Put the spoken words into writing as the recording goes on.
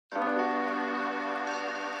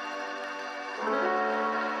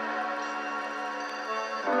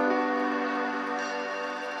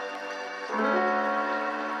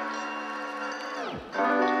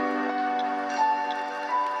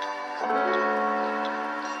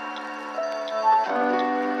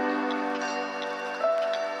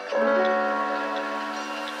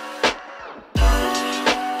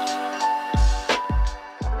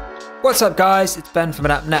What's up guys, it's Ben from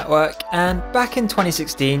Ottom Network, and back in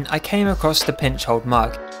 2016 I came across the pinch hold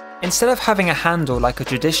mug. Instead of having a handle like a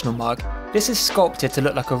traditional mug, this is sculpted to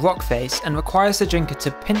look like a rock face and requires the drinker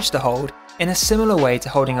to pinch the hold in a similar way to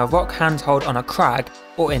holding a rock handhold on a crag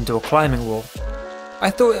or indoor climbing wall. I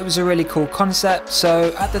thought it was a really cool concept,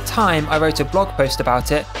 so at the time I wrote a blog post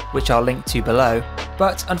about it, which I'll link to below,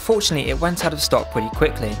 but unfortunately it went out of stock pretty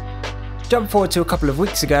quickly. Jump forward to a couple of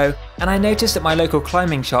weeks ago, and I noticed that my local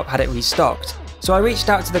climbing shop had it restocked, so I reached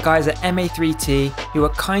out to the guys at MA3T who were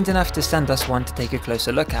kind enough to send us one to take a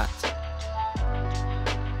closer look at.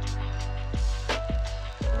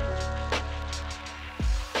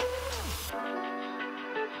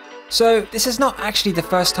 So this is not actually the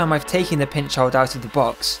first time I've taken the pinch hold out of the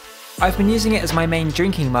box. I've been using it as my main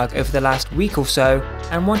drinking mug over the last week or so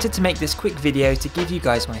and wanted to make this quick video to give you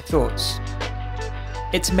guys my thoughts.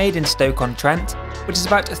 It's made in Stoke-on-Trent, which is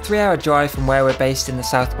about a 3-hour drive from where we're based in the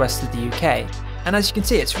southwest of the UK, and as you can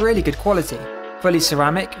see it's really good quality, fully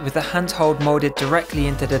ceramic with the handhold moulded directly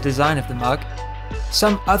into the design of the mug.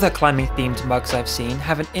 Some other climbing themed mugs I've seen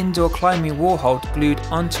have an indoor climbing wall hold glued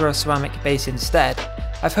onto a ceramic base instead.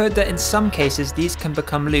 I've heard that in some cases these can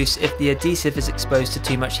become loose if the adhesive is exposed to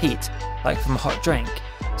too much heat, like from a hot drink.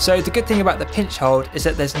 So the good thing about the pinch hold is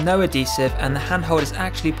that there's no adhesive and the handhold is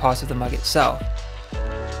actually part of the mug itself.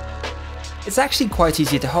 It's actually quite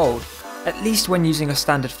easy to hold, at least when using a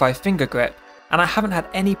standard 5-finger grip, and I haven't had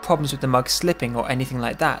any problems with the mug slipping or anything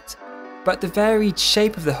like that. But the varied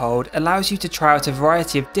shape of the hold allows you to try out a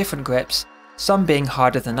variety of different grips, some being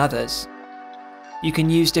harder than others. You can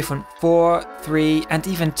use different 4, 3 and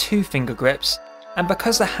even 2-finger grips, and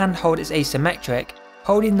because the handhold is asymmetric,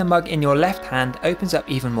 holding the mug in your left hand opens up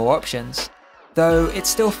even more options. Though it's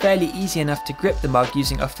still fairly easy enough to grip the mug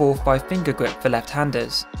using a full 5-finger grip for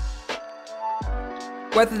left-handers.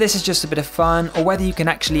 Whether this is just a bit of fun or whether you can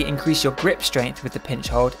actually increase your grip strength with the pinch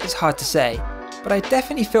hold is hard to say, but I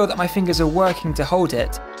definitely feel that my fingers are working to hold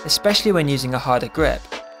it, especially when using a harder grip.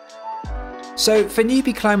 So for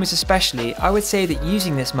newbie climbers especially, I would say that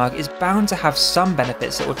using this mug is bound to have some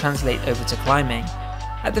benefits that will translate over to climbing.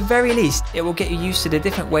 At the very least, it will get you used to the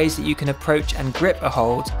different ways that you can approach and grip a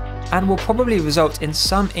hold, and will probably result in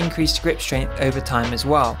some increased grip strength over time as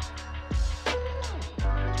well.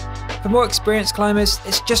 For more experienced climbers,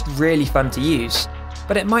 it's just really fun to use,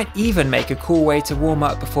 but it might even make a cool way to warm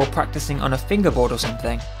up before practicing on a fingerboard or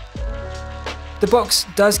something. The box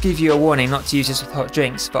does give you a warning not to use this with hot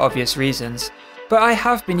drinks for obvious reasons, but I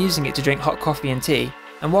have been using it to drink hot coffee and tea,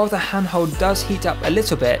 and while the handhold does heat up a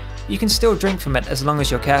little bit, you can still drink from it as long as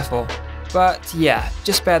you're careful. But yeah,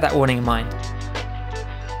 just bear that warning in mind.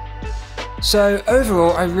 So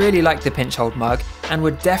overall, I really like the pinch hold mug and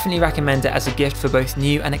would definitely recommend it as a gift for both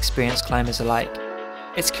new and experienced climbers alike.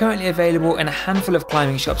 It's currently available in a handful of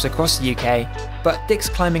climbing shops across the UK, but Dick's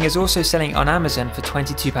Climbing is also selling it on Amazon for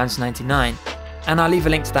 £22.99, and I'll leave a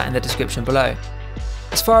link to that in the description below.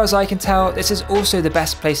 As far as I can tell, this is also the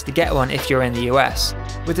best place to get one if you're in the US,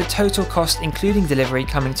 with the total cost including delivery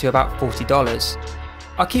coming to about $40.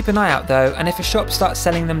 I'll keep an eye out though, and if a shop starts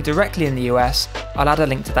selling them directly in the US, I'll add a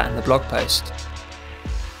link to that in the blog post.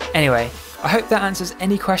 Anyway, I hope that answers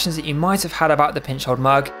any questions that you might have had about the pinch hold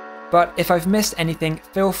mug, but if I've missed anything,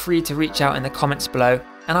 feel free to reach out in the comments below,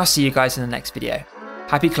 and I'll see you guys in the next video.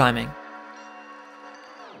 Happy climbing!